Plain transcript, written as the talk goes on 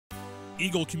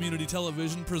Eagle Community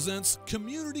Television presents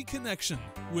Community Connection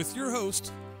with your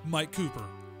host, Mike Cooper.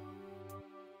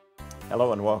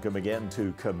 Hello and welcome again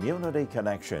to Community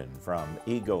Connection from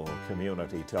Eagle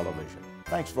Community Television.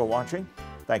 Thanks for watching.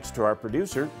 Thanks to our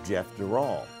producer, Jeff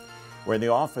Durall. We're in the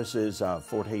offices of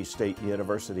Fort Hays State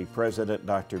University President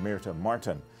Dr. Mirta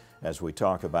Martin as we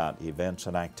talk about events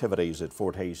and activities at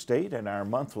Fort Hays State and our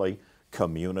monthly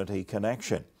Community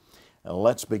Connection.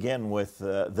 Let's begin with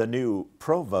the new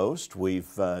provost.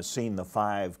 We've seen the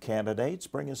 5 candidates.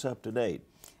 Bring us up to date.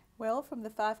 Well, from the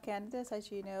 5 candidates,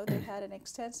 as you know, they had an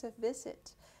extensive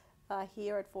visit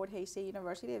here at Fort Hays State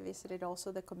University. They visited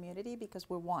also the community because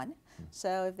we're one.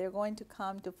 So if they're going to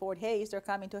come to Fort Hays, they're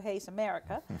coming to Hays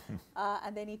America.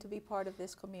 And they need to be part of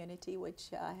this community, which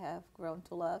I have grown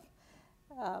to love.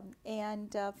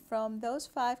 From those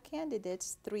 5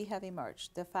 candidates, 3 have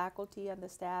emerged. The faculty and the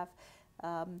staff,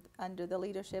 under the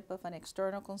leadership of an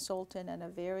external consultant and a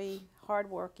very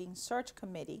hardworking search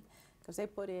committee, because they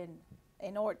put in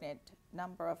inordinate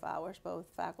number of hours, both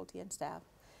faculty and staff,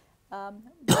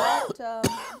 brought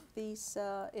these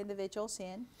individuals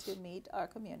in to meet our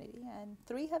community, and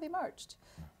 3 have emerged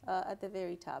at the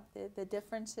very top. The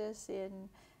differences in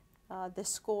the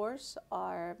scores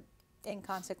are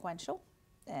inconsequential,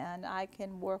 and I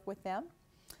can work with them.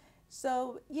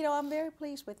 So, you know, I'm very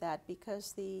pleased with that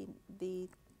because the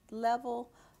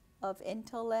level of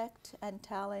intellect and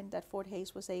talent that Fort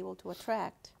Hays was able to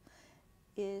attract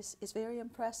is very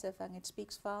impressive, and it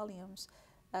speaks volumes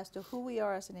as to who we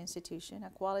are as an institution, a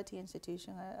quality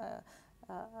institution,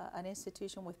 an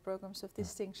institution with programs of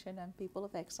distinction and people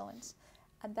of excellence.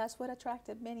 And that's what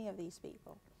attracted many of these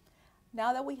people.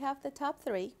 Now that we have the top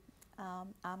 3,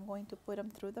 I'm going to put them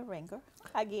through the ringer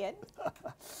again.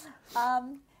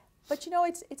 But you know,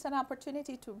 it's an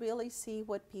opportunity to really see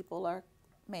what people are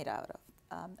made out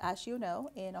of. As you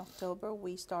know, in October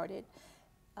we started,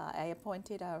 I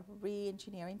appointed a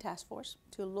re-engineering task force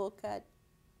to look at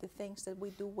the things that we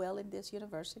do well in this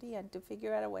university and to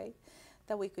figure out a way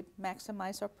that we could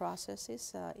maximize our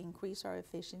processes, increase our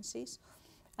efficiencies,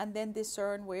 and then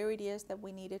discern where it is that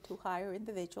we needed to hire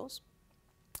individuals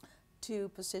to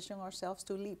position ourselves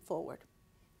to leap forward.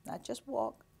 Not just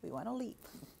walk, we want to leap.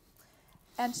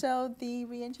 And so the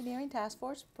re-engineering task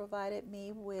force provided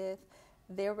me with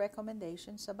their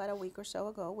recommendations about a week or so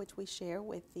ago, which we share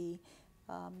with the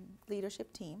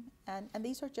leadership team. And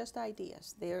these are just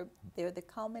ideas. They're the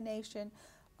culmination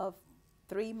of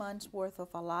 3 months worth of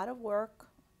a lot of work,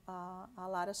 a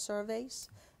lot of surveys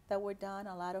that were done,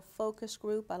 a lot of focus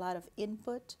group, a lot of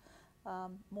input.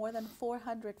 More than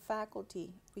 400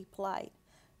 faculty replied.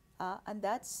 And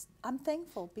I'm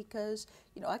thankful because,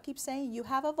 you know, I keep saying you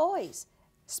have a voice.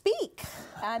 Speak,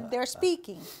 and they're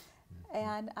speaking.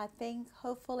 And I think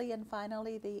hopefully and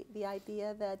finally the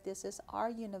idea that this is our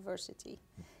university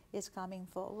is coming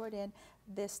forward, and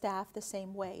the staff the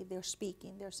same way. They're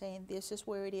speaking, they're saying this is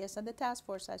where it is. And the task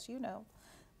force, as you know,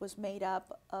 was made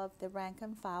up of the rank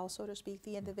and file, so to speak,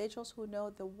 the individuals who know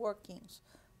the workings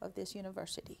of this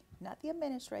university, not the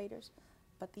administrators,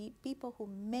 but the people who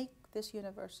make this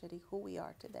university who we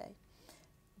are today.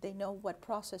 They know what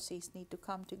processes need to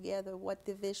come together, what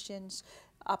divisions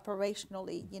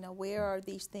operationally, you know, where are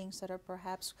these things that are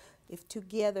perhaps, if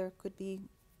together, could be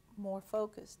more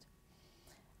focused.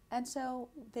 And so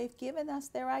they've given us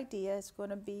their idea. It's going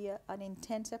to be an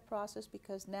intensive process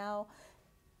because now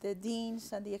the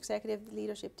deans and the executive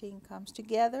leadership team comes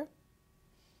together.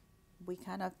 We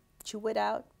kind of chew it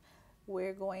out.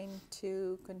 We're going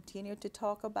to continue to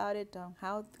talk about it on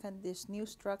how can this new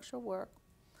structure work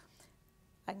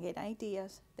and get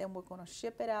ideas. Then we're going to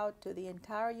ship it out to the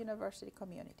entire university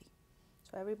community.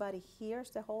 So everybody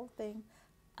hears the whole thing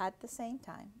at the same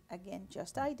time. Again,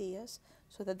 just ideas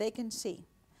so that they can see.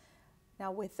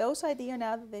 Now with those ideas,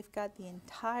 now that they've got the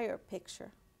entire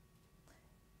picture,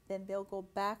 then they'll go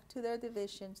back to their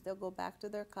divisions, they'll go back to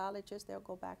their colleges, they'll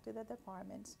go back to their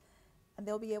departments, and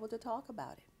they'll be able to talk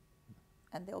about it.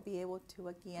 And they'll be able to,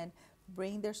 again,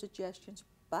 bring their suggestions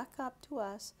back up to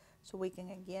us so we can,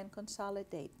 again,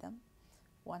 consolidate them.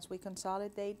 Once we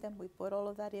consolidate them, we put all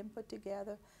of that input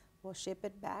together. We'll ship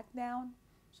it back down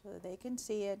so that they can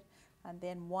see it. And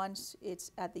then once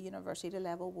it's at the university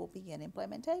level, we'll begin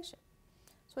implementation.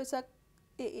 So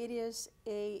it is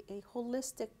a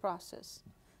holistic process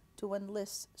to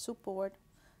enlist support,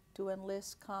 to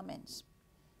enlist comments.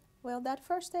 Well, that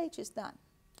first stage is done.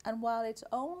 And while it's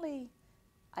only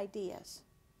ideas,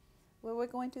 what we're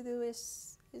going to do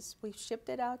is we've shipped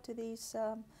it out to these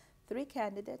 3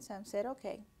 candidates and said,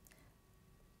 okay,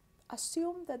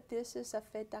 assume that this is a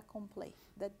fait accompli,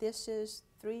 that this is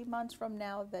 3 months from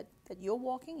now that you're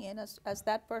walking in as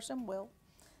that person will,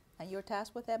 and you're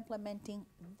tasked with implementing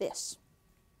this.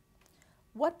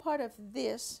 What part of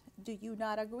this do you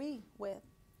not agree with,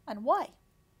 and why?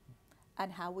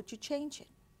 And how would you change it?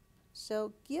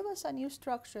 So give us a new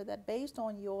structure that, based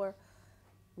on your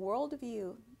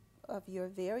worldview of your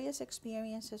various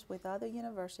experiences with other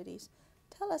universities,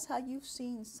 tell us how you've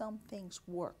seen some things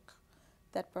work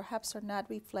that perhaps are not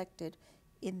reflected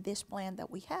in this plan that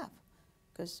we have.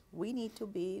 Because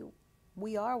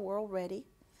we are world ready,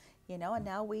 you know, and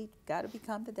now we got to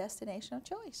become the destination of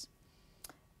choice.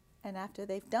 And after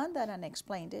they've done that and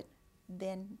explained it,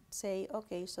 then say,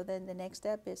 okay, so then the next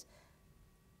step is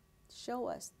tell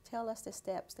us the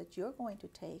steps that you're going to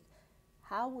take.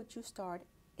 How would you start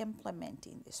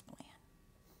implementing this plan?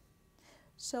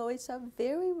 So it's a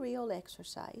very real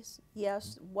exercise.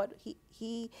 Yes, what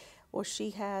he or she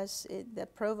has, the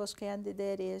provost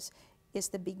candidate is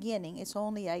the beginning. It's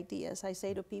only ideas. I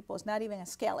say to people, it's not even a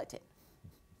skeleton,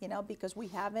 you know, because we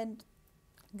haven't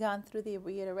gone through the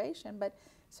reiteration, but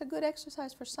it's a good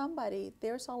exercise for somebody.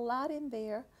 There's a lot in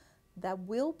there that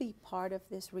will be part of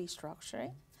this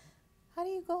restructuring. How do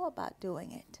you go about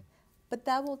doing it? But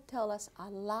that will tell us a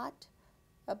lot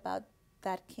about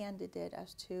that candidate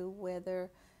as to whether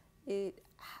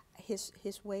his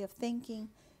way of thinking,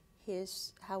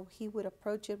 how he would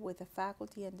approach it with the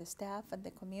faculty and the staff and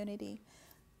the community.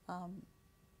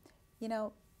 You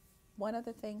know, one of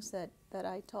the things that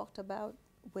I talked about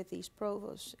with these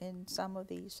provosts in some of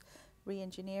these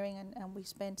re-engineering, and we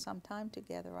spent some time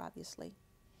together, obviously,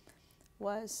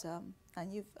 was,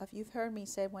 and you've heard me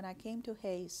say, when I came to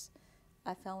Hayes,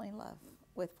 I fell in love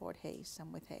with Fort Hayes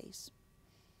and with Hayes.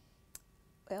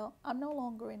 Well, I'm no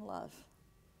longer in love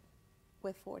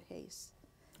with Fort Hayes.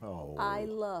 Oh. I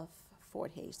love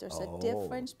Fort Hayes. There's a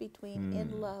difference between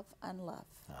in love and love.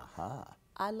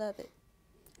 I love it.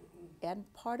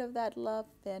 And part of that love,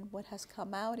 then, what has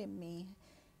come out in me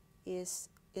is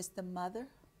the mother.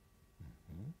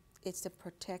 It's the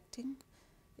protecting,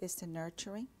 it's the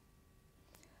nurturing.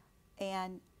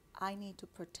 And I need to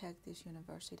protect this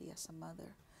university as a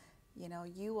mother. You know,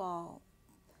 you all,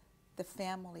 the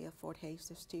family of Fort Hayes,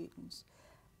 the students,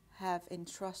 have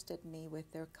entrusted me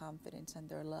with their confidence and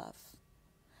their love.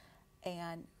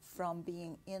 And from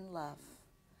being in love,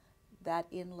 that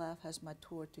in love has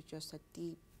matured to just a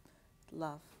deep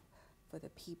love for the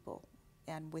people.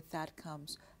 And with that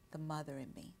comes the mother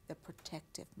in me, the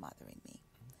protective mother in me.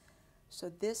 So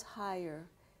this hire,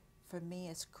 for me,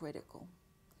 is critical,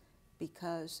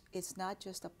 because it's not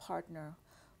just a partner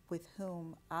with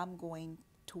whom I'm going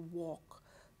to walk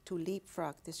to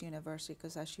leapfrog this university,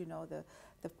 because as you know,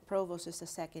 the provost is the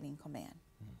second in command.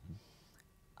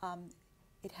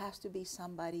 It has to be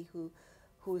somebody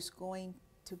who is going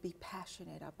to be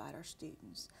passionate about our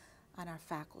students and our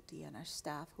faculty and our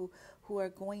staff, who are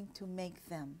going to make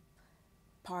them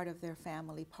part of their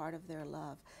family, part of their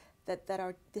love.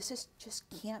 Just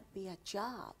can't be a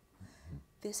job.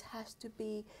 This has to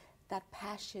be that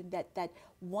passion, that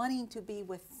wanting to be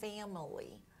with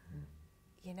family.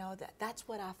 You know, that's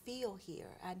what I feel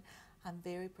here. And I'm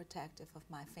very protective of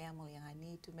my family, and I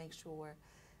need to make sure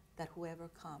that whoever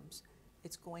comes,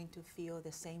 it's going to feel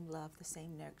the same love, the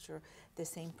same nurture, the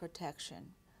same protection.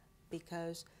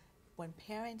 Because when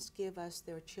parents give us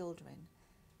their children,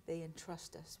 they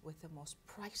entrust us with the most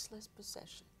priceless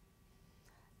possession.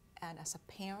 And as a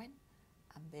parent,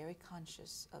 I'm very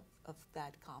conscious of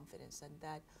that confidence and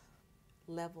that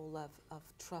level of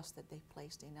trust that they've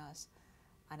placed in us.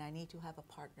 And I need to have a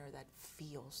partner that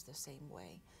feels the same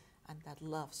way and that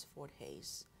loves Fort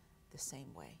Hayes the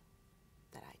same way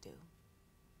that I do.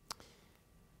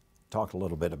 Talk a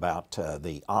little bit about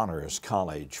the Honors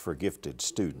College for Gifted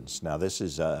Students. Now, this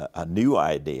is a new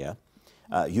idea.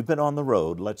 You've been on the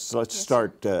road. Let's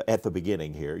start at the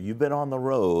beginning here. You've been on the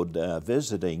road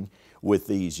visiting with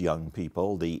these young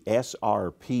people, the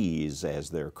SRPs as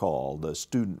they're called, the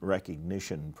Student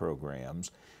Recognition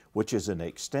Programs, which is an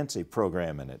extensive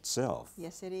program in itself.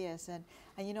 Yes, it is, and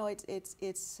you know,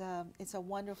 it's a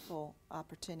wonderful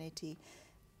opportunity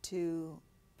to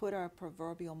put our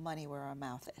proverbial money where our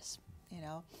mouth is. You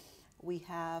know, we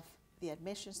have the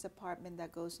admissions department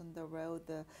that goes on the road,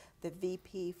 the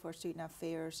VP for Student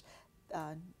Affairs,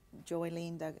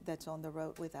 Joylene, that's on the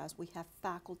road with us. We have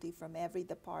faculty from every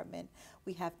department.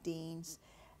 We have deans.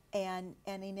 And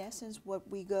in essence, what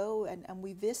we go and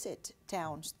we visit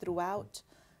towns throughout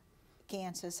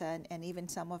Kansas and even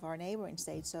some of our neighboring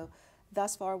states. So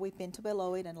thus far, we've been to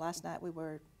Beloit, and last night we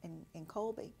were in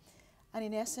Colby. And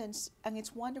in essence, and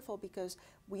it's wonderful because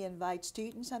we invite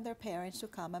students and their parents to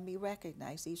come and be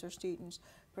recognized. These are students,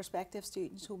 prospective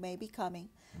students who may be coming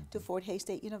to Fort Hays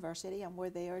State University, and we're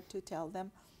there to tell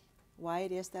them why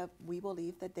it is that we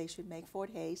believe that they should make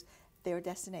Fort Hays their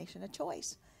destination of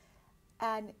choice.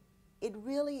 And it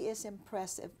really is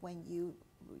impressive when you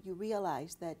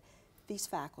realize that these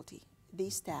faculty,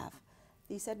 these staff,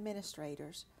 these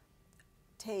administrators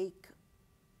take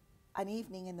an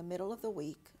evening in the middle of the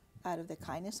week out of the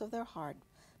kindness of their heart,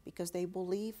 because they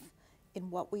believe in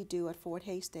what we do at Fort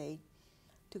Hays State,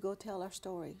 to go tell our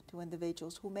story to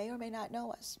individuals who may or may not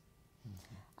know us.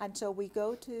 And so we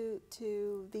go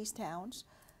to these towns.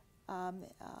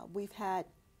 We've had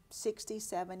 60,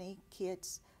 70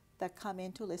 kids that come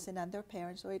in to listen, and their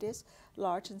parents, so it is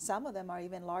large, and some of them are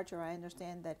even larger. I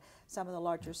understand that some of the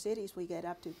larger cities, we get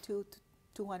up to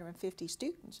 250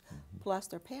 students, plus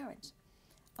their parents.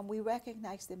 And we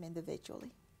recognize them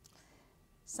individually.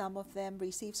 Some of them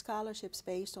receive scholarships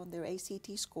based on their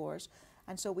ACT scores,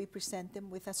 and so we present them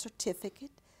with a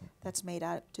certificate that's made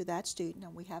out to that student,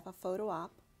 and we have a photo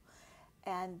op,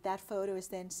 and that photo is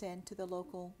then sent to the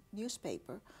local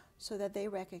newspaper so that they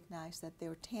recognize that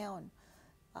their town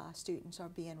students are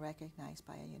being recognized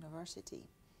by a university.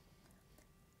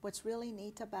 What's really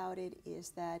neat about it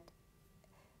is that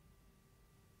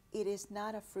it is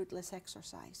not a fruitless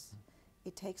exercise.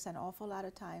 It takes an awful lot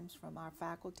of times from our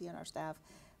faculty and our staff,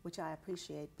 which I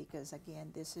appreciate, because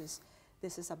again, this is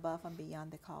above and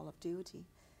beyond the call of duty.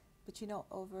 But you know,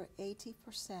 over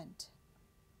 80%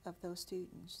 of those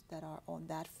students that are on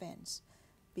that fence,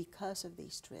 because of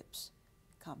these trips,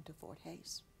 come to Fort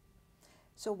Hays.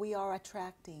 So we are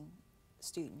attracting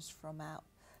students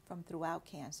from throughout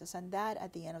Kansas, and that,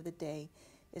 at the end of the day,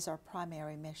 is our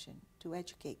primary mission, to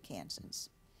educate Kansans.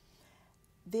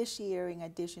 This year, in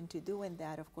addition to doing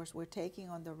that, of course, we're taking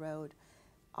on the road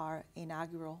our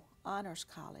inaugural Honors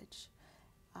College.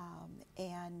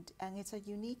 And it's a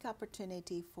unique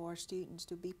opportunity for students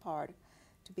to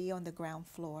be on the ground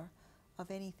floor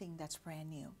of anything that's brand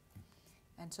new.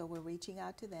 And so we're reaching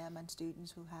out to them, and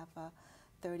students who have a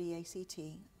 30 ACT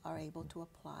are able to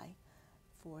apply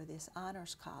for this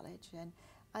Honors College.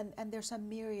 And there's a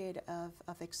myriad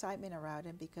of excitement around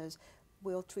it, because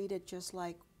we'll treat it just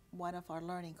like one of our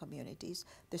learning communities.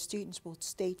 The students will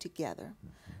stay together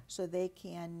so they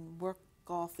can work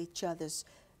off each other's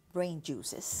brain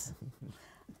juices.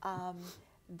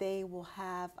 They will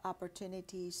have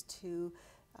opportunities to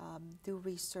do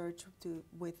research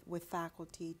with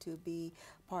faculty, to be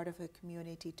part of a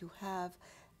community, to have,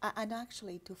 and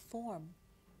actually to form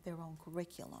their own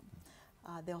curriculum.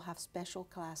 They'll have special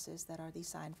classes that are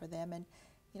designed for them, and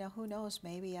you know, who knows,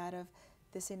 maybe out of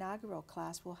this inaugural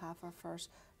class we'll have our first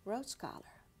Rhodes Scholar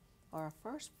or our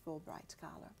first Fulbright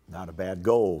Scholar. Not a bad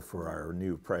goal for our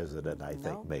new president, I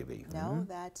think, maybe. No,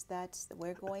 that's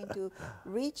we're going to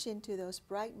reach into those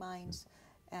bright minds,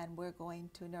 and we're going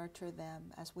to nurture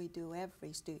them as we do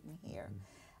every student here.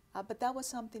 But that was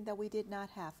something that we did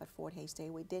not have at Fort Hays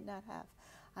State. We did not have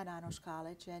an honors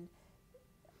college, and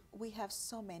we have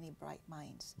so many bright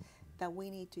minds that we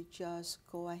need to just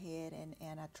go ahead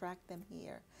and attract them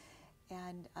here.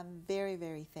 And I'm very,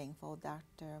 very thankful.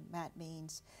 Dr. Matt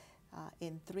Means,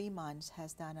 in 3 months,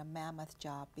 has done a mammoth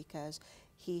job, because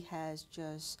he has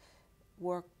just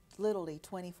worked literally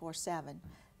 24/7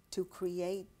 to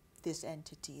create this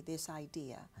entity, this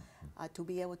idea, to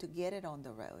be able to get it on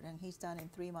the road. And he's done in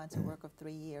 3 months a work of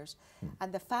 3 years.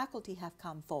 And the faculty have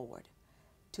come forward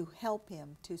to help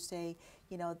him, to say,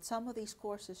 you know, some of these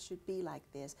courses should be like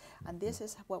this, and this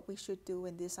is what we should do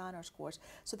in this honors course.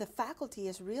 So the faculty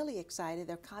is really excited.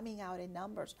 They're coming out in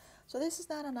numbers. So this is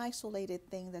not an isolated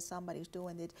thing that somebody's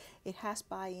doing. It has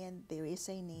buy-in, there is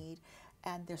a need,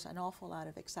 and there's an awful lot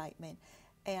of excitement.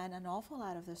 And an awful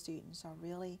lot of the students are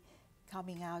really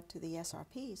coming out to the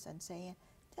SRPs and saying,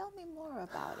 tell me more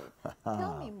about it.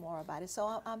 Tell me more about it.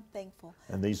 So I'm thankful.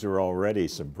 And these are already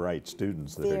some bright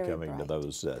students that Very are coming to bright.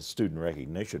 those student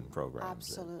recognition programs.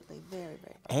 Absolutely, very,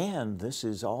 very bright. And this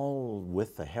is all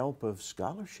with the help of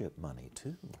scholarship money,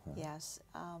 too. Huh? Yes.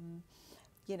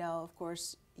 You know, of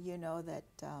course, you know that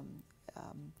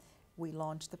we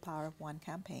launched the Power of One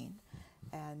campaign,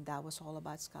 and that was all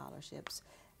about scholarships.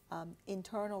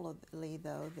 Internally,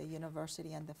 though, the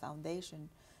university and the foundation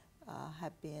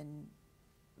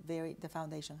the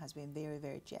foundation has been very,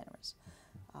 very generous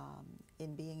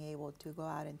in being able to go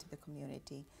out into the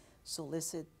community,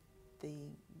 solicit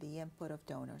the input of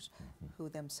donors who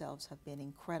themselves have been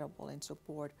incredible in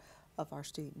support of our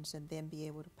students, and then be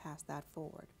able to pass that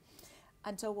forward.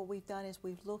 And so what we've done is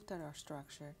we've looked at our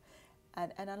structure,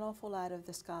 and an awful lot of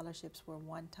the scholarships were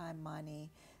one-time money,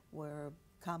 were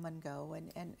come and go,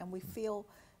 and we feel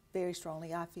very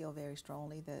strongly, I feel very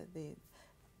strongly,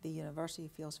 the university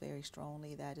feels very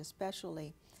strongly that,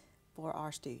 especially for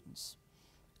our students,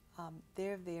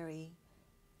 they're very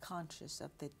conscious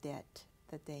of the debt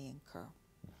that they incur.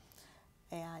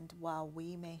 And while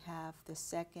we may have the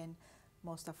second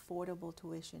most affordable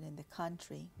tuition in the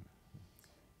country,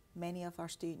 many of our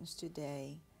students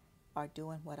today are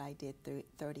doing what I did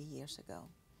 30 years ago.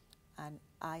 And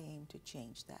I aim to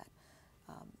change that.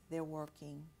 They're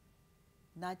working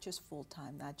not just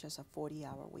full-time, not just a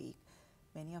 40-hour week.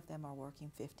 Many of them are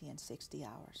working 50 and 60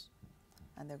 hours,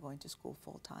 and they're going to school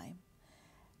full-time.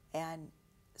 And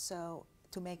so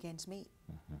to make ends meet,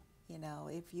 you know,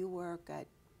 if you work at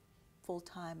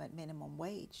full-time at minimum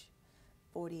wage,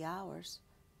 40 hours,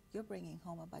 you're bringing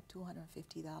home about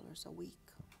 $250 a week.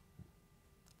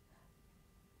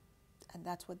 And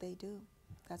that's what they do.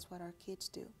 That's what our kids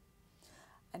do.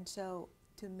 And so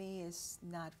to me, it's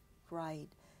not right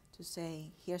to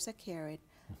say, here's a carrot,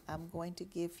 I'm going to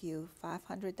give you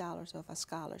 $500 of a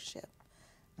scholarship,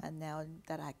 and now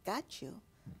that I got you,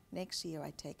 next year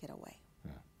I take it away.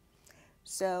 Yeah.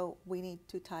 So we need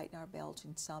to tighten our belts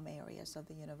in some areas of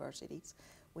the universities.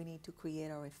 We need to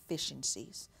create our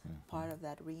efficiencies. Part of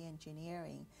that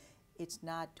re-engineering, it's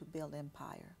not to build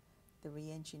empire. The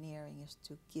re-engineering is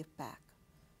to give back,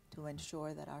 to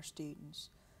ensure that our students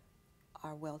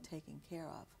are well taken care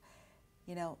of.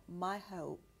 You know, my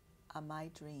hope and my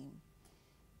dream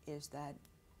is that,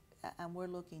 and we're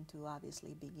looking to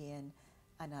obviously begin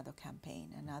another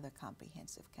campaign, another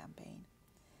comprehensive campaign.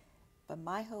 But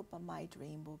my hope and my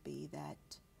dream will be that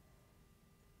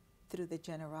through the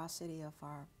generosity of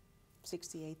our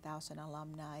 68,000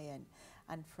 alumni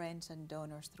and friends and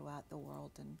donors throughout the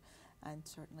world, and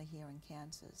certainly here in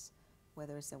Kansas,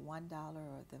 whether it's the $1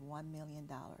 or the $1 million,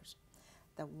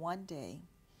 that one day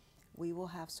we will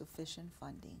have sufficient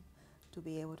funding to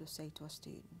be able to say to a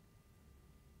student,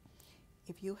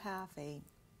 if you have a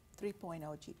 3.0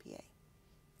 GPA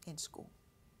in school,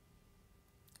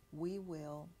 we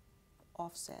will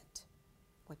offset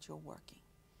what you're working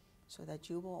so that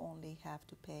you will only have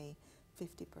to pay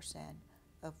 50%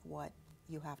 of what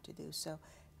you have to do. So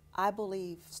I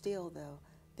believe still, though,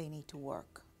 they need to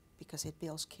work because it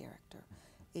builds character.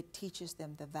 It teaches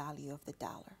them the value of the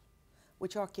dollar,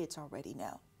 which our kids already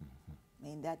know. I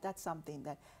mean, that's something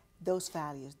that those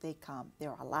values,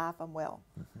 they're alive and well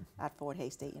at Fort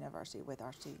Hays State University with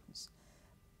our students.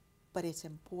 But it's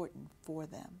important for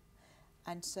them.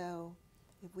 And so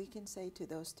if we can say to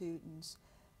those students,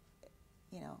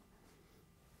 you know,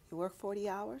 you work 40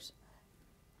 hours,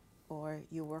 or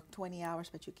you work 20 hours,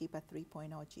 but you keep a 3.0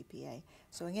 GPA.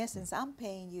 So in essence, I'm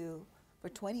paying you for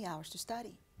 20 hours to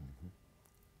study.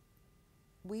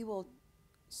 We will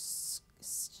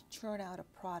churn out a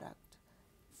product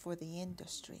for the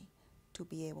industry to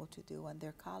be able to do, and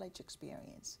their college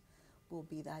experience will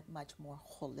be that much more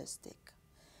holistic.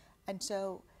 And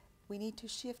so we need to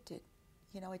shift it.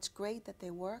 You know, it's great that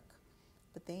they work,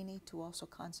 but they need to also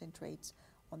concentrate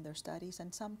on their studies.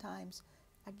 And sometimes,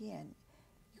 again,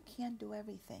 you can't do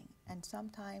everything. And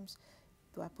sometimes,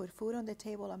 do I put food on the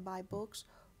table and buy books,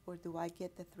 or do I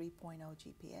get the 3.0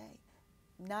 GPA?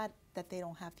 Not that they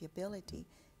don't have the ability,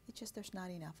 it's just there's not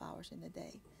enough hours in the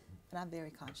day. And I'm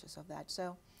very conscious of that.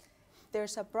 So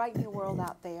there's a bright new world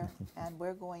out there, and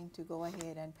we're going to go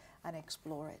ahead and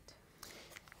explore it.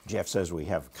 Jeff says we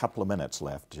have a couple of minutes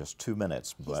left, just 2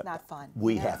 minutes. He's but not fun.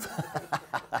 We have.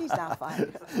 He's not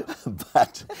fun.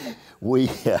 But we,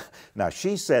 now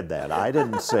she said that, I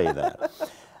didn't say that.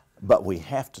 But we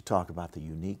have to talk about the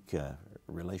unique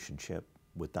relationship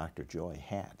with Dr. Joy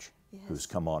Hatch, yes, who's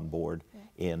come on board,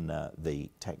 yeah, in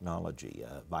the technology,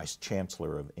 Vice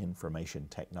Chancellor of Information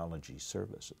Technology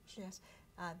Services. Yes,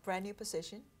 brand new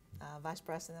position. Vice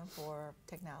President for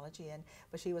Technology,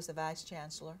 but she was the Vice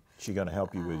Chancellor. She's going to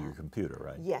help you with your computer,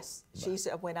 right? Yes. She's,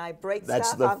 when I break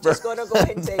That's stuff, I'm just going to go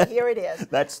ahead and say, here it is.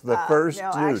 That's the first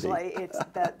no, duty. Actually, it's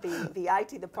the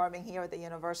IT department here at the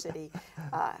university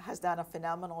has done a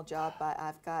phenomenal job.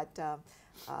 I've got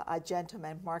a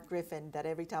gentleman, Mark Griffin, that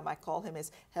every time I call him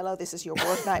is, hello, this is your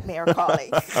work nightmare calling.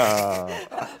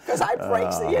 Because I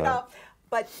break, you know.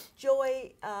 But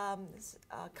Joy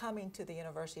coming to the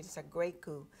university is a great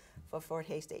coup for Fort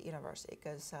Hays State University,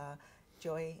 because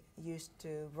Joy used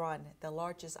to run the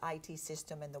largest IT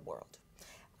system in the world.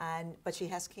 But she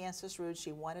has Kansas roots.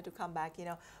 She wanted to come back. You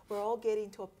know, we're all getting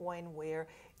to a point where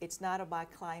it's not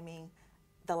about climbing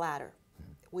the ladder.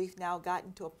 We've now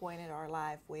gotten to a point in our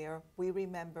life where we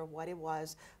remember what it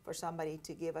was for somebody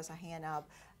to give us a hand up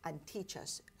and teach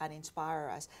us and inspire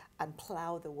us and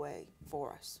plow the way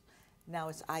for us. Now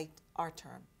it's our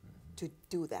turn to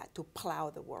do that, to plow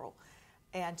the world.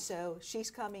 And so she's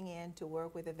coming in to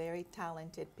work with a very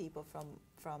talented people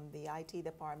from the IT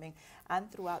department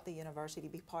and throughout the university,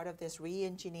 be part of this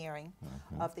re-engineering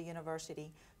of the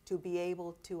university to be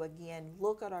able to, again,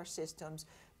 look at our systems,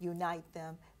 unite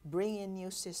them, bring in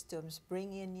new systems,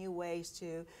 bring in new ways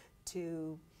to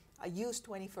use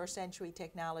 21st century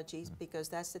technologies, because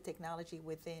that's the technology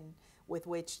with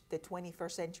which the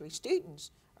 21st century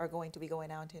students are going to be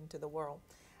going out into the world,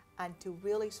 and to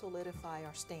really solidify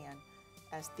our stand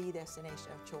as the destination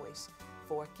of choice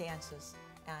for Kansas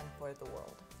and for the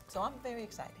world. So I'm very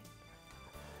excited.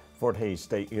 Fort Hays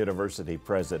State University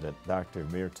President Dr.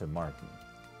 Mirta Martin,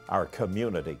 our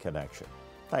Community Connection.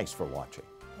 Thanks for watching.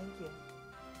 Thank you.